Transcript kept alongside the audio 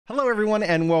Hello everyone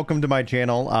and welcome to my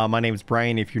channel. My name is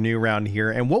Brian if you're new around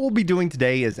here, and what we'll be doing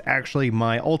today is actually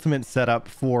my ultimate setup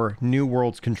for New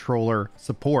Worlds controller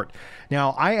support.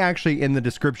 Now I actually, in the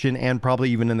description and probably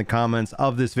even in the comments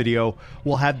of this video,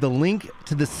 will have the link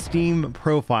to the Steam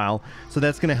profile, so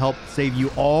that's going to help save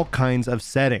you all kinds of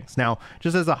settings. Now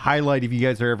just as a highlight, if you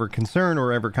guys are ever concerned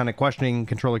or ever kind of questioning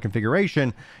controller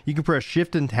configuration, you can press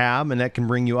Shift and Tab and that can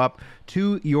bring you up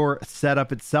to your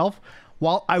setup itself.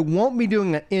 While I won't be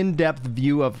doing an in-depth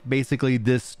view of basically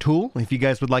this tool, if you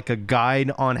guys would like a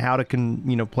guide on how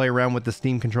to play around with the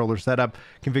Steam controller setup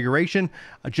configuration,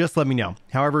 just let me know.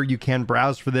 However, you can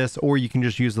browse for this, or you can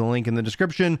just use the link in the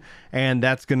description, and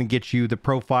that's going to get you the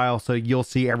profile, so you'll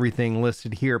see everything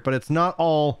listed here. But it's not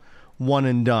all one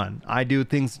and done. I do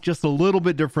things just a little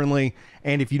bit differently,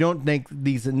 and if you don't take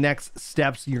these next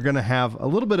steps, you're going to have a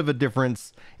little bit of a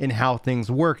difference in how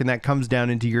things work, and that comes down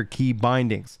into your key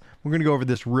bindings. We're going to go over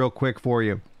this real quick for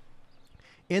you.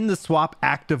 In the swap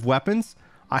active weapons,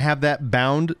 I have that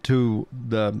bound to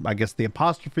the, I guess, the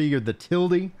apostrophe or the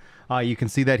tilde. You can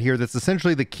see that here. That's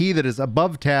essentially the key that is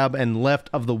above tab and left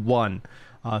of the 1.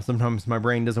 Sometimes my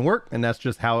brain doesn't work, and that's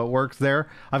just how it works there.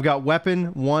 I've got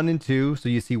weapon 1 and 2, so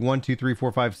you see 1, 2, 3,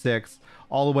 4, 5, 6,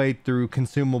 all the way through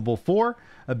consumable 4.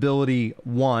 Ability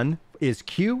 1 is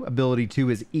Q, ability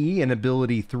 2 is E, and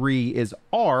ability 3 is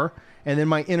R. And then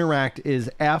my interact is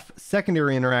F,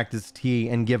 secondary interact is T,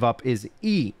 and give up is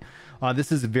E.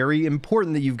 This is very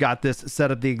important that you've got this set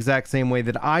up the exact same way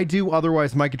that I do.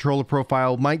 Otherwise, my controller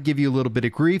profile might give you a little bit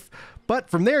of grief.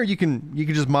 But from there, you can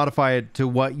just modify it to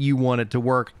what you want it to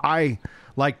work. I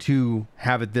like to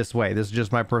have it this way. This is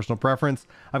just my personal preference.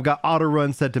 I've got auto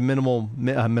run set to middle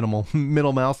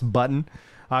mouse button.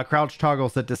 Crouch toggle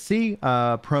set to C.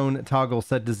 Prone toggle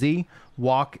set to Z.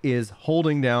 Walk is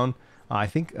holding down. I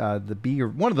think the B or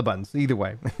one of the buttons, either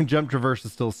way. Jump traverse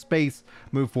is still space.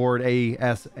 Move forward,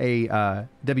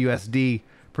 WSD,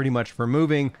 pretty much for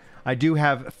moving. I do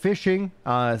have fishing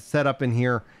set up in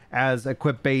here as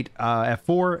equip bait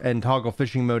F4 and toggle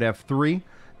fishing mode F3.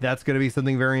 That's going to be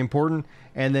something very important.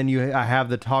 And then I have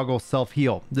the toggle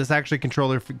self-heal. This actually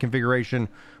controller configuration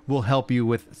will help you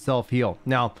with self-heal.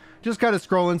 Now, just kind of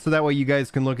scrolling so that way you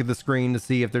guys can look at the screen to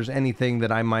see if there's anything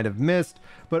that I might have missed.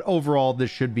 But overall,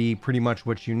 this should be pretty much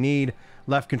what you need.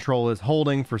 Left control is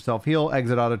holding for self-heal.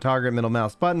 Exit auto target, middle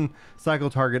mouse button. Cycle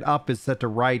target up is set to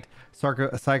right.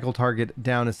 Cycle target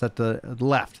down is set to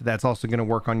left. That's also going to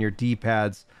work on your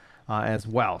D-pads as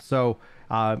well. So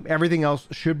everything else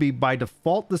should be by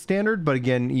default the standard, but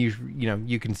again,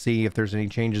 you can see if there's any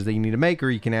changes that you need to make,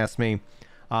 or you can ask me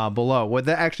below. What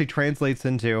that actually translates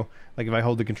into, like if I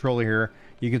hold the controller here,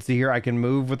 you can see here I can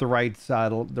move with the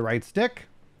right stick.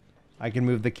 I can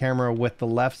move the camera with the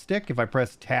left stick. If I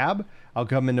press tab, I'll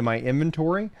come into my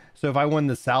inventory. So if I wanted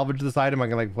to salvage this item, I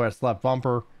can like press left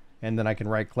bumper, and then I can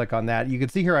right click on that. You can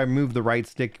see here I move the right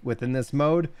stick within this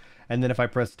mode, and then if I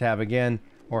press tab again,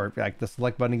 or like the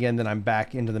select button again, then I'm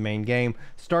back into the main game.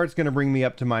 Start's going to bring me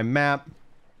up to my map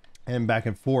and back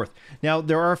and forth. Now,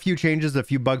 there are a few changes, a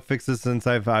few bug fixes since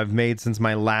I've made since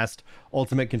my last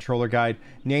Ultimate Controller Guide.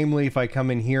 Namely, if I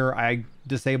come in here, I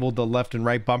disabled the left and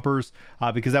right bumpers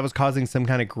because that was causing some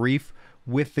kind of grief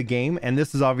with the game. And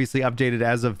this is obviously updated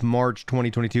as of March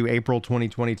 2022, April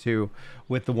 2022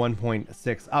 with the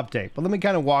 1.6 update. But let me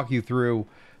kind of walk you through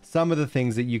some of the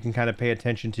things that you can kind of pay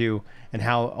attention to and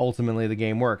how ultimately the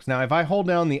game works. Now, if I hold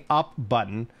down the up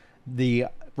button, the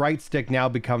right stick now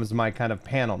becomes my kind of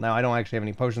panel. Now, I don't actually have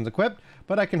any potions equipped,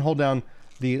 but I can hold down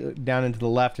into the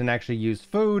left and actually use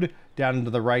food, down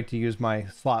into the right to use my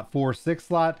slot 4, 6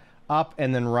 slot, up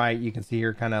and then right. You can see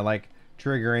here kind of like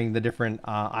triggering the different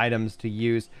items to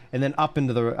use, and then up and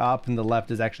the left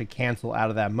is actually cancel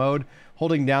out of that mode.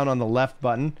 Holding down on the left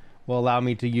button will allow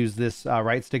me to use this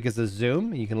right stick as a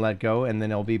zoom. You can let go and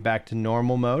then it'll be back to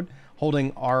normal mode.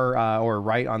 Holding R or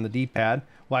right on the D-pad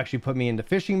will actually put me into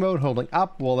fishing mode. Holding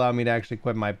up will allow me to actually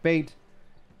equip my bait.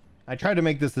 I tried to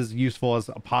make this as useful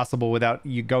as possible without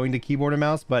you going to keyboard and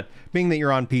mouse, but being that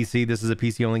you're on PC, this is a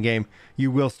PC only game, you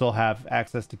will still have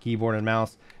access to keyboard and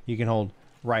mouse. You can hold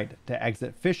right to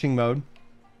exit fishing mode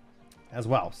as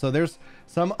well. So there's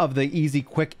some of the easy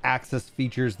quick access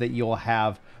features that you'll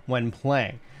have when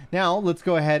playing. Now let's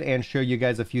go ahead and show you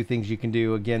guys a few things you can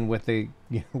do again with the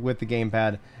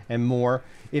gamepad and more.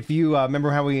 If you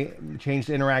remember how we changed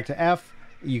interact to F,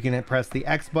 you can press the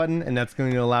X button and that's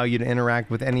going to allow you to interact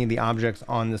with any of the objects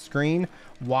on the screen.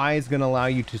 Y is going to allow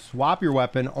you to swap your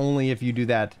weapon only if you do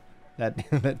that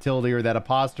that tilde or that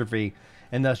apostrophe,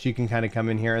 and thus you can kind of come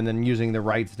in here, and then using the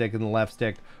right stick and the left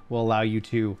stick will allow you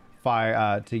to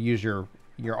fire to use your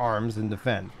arms and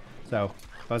defend. So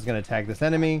if I was going to attack this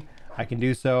enemy, I can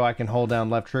do so. I can hold down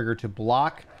left trigger to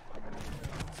block.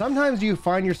 Sometimes you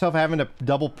find yourself having to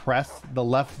double press the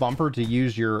left bumper to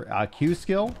use your Q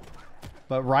skill,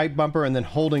 but right bumper and then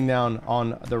holding down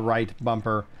on the right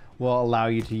bumper will allow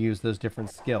you to use those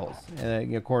different skills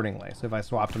accordingly. So if I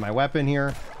swap to my weapon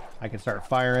here, I can start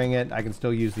firing it. I can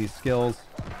still use these skills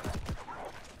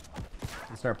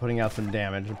and start putting out some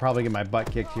damage, and probably get my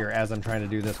butt kicked here as I'm trying to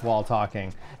do this while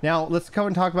talking. Now let's go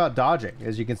and talk about dodging.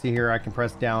 As you can see here, I can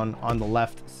press down on the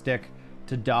left stick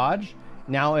to dodge.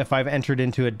 Now if I've entered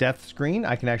into a death screen,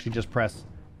 I can actually just press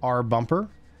R bumper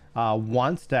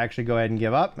once to actually go ahead and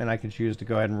give up, and I can choose to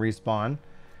go ahead and respawn.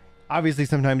 Obviously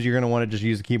sometimes you're going to want to just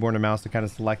use the keyboard and mouse to kind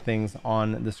of select things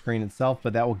on the screen itself,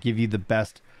 but that will give you the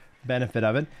best benefit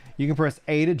of it. You can press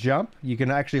A to jump. You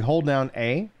can actually hold down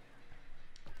A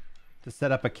to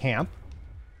set up a camp,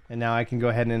 and now I can go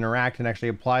ahead and interact and actually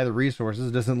apply the resources.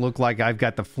 It doesn't look like I've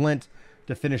got the flint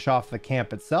to finish off the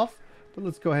camp itself, but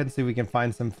let's go ahead and see if we can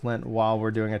find some flint while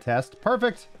we're doing a test.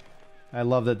 Perfect. I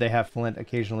love that they have flint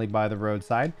occasionally by the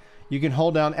roadside. You can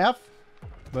hold down F.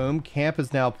 Boom, camp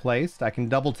is now placed. I can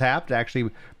double tap to actually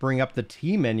bring up the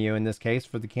T menu in this case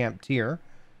for the camp tier.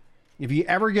 If you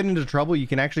ever get into trouble, you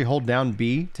can actually hold down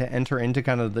B to enter into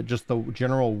kind of just the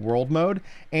general world mode.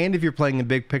 And if you're playing in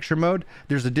big picture mode,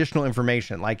 there's additional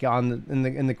information, like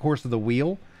in the course of the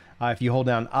wheel. If you hold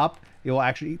down up, it will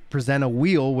actually present a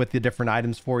wheel with the different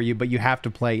items for you, but you have to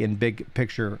play in big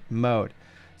picture mode.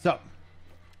 So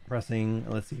pressing,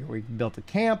 let's see here, we built a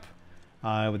camp.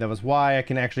 That was Y. I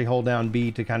can actually hold down B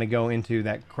to kind of go into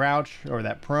that crouch or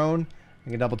that prone.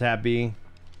 I can double tap B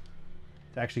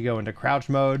to actually go into crouch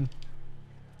mode.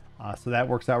 So that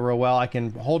works out real well. I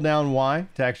can hold down Y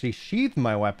to actually sheath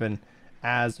my weapon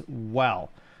as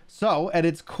well. So at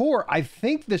its core, I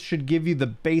think this should give you the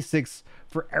basics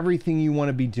for everything you want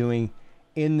to be doing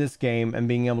in this game, and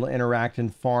being able to interact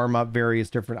and farm up various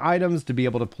different items to be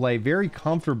able to play very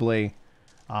comfortably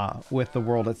with the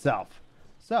world itself.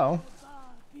 So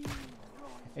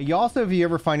you also, if you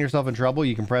ever find yourself in trouble,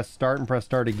 you can press start and press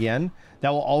start again. That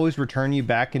will always return you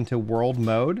back into world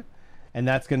mode, and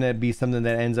that's going to be something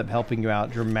that ends up helping you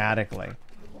out dramatically.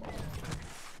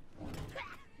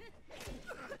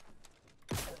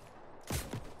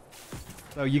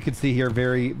 So you can see here,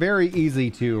 very, very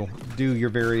easy to do your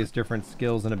various different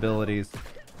skills and abilities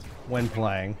when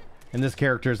playing. And this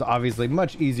character is obviously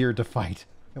much easier to fight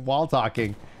while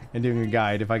talking and doing a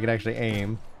guide if I could actually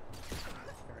aim.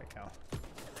 There we go.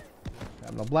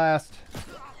 Grab the blast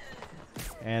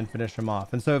and finish him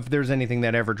off. And so if there's anything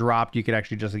that ever dropped, you could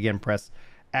actually just again press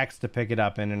X to pick it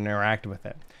up and interact with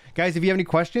it. Guys, if you have any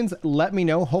questions, let me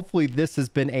know. Hopefully this has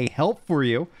been a help for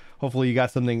you. Hopefully you got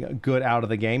something good out of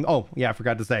the game. Oh yeah, I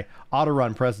forgot to say, auto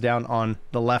run, press down on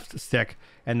the left stick,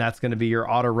 and that's going to be your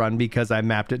auto run because I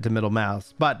mapped it to middle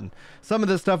mouse button. Some of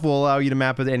this stuff will allow you to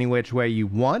map it any which way you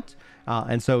want.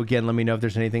 And so again, let me know if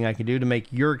there's anything I can do to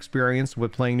make your experience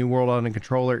with playing New World on a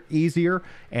controller easier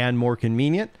and more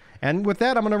convenient. And with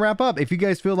that, I'm going to wrap up. If you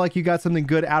guys feel like you got something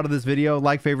good out of this video,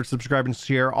 like, favorite, subscribe, and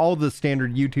share all the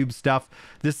standard YouTube stuff.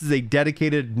 This is a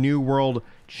dedicated New World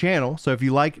channel. So if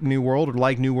you like New World or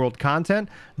like New World content,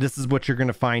 this is what you're going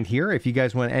to find here. If you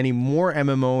guys want any more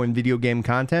MMO and video game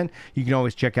content, you can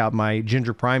always check out my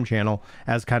Ginger Prime channel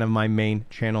as kind of my main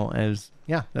channel. As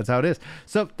yeah, that's how it is.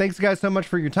 So thanks guys so much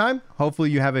for your time.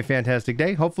 Hopefully you have a fantastic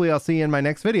day. Hopefully I'll see you in my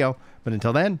next video. But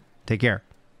until then, take care.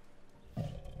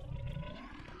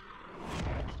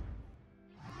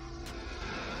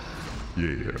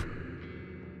 Yeah.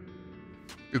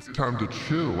 It's time to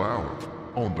chill out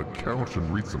on the couch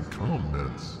and read some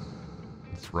comments.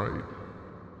 That's right.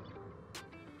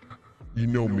 You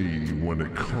know me when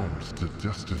it comes to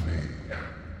Destiny.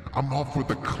 I'm off with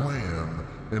a clan,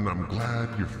 and I'm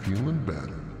glad you're feeling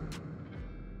better.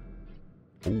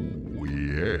 Oh.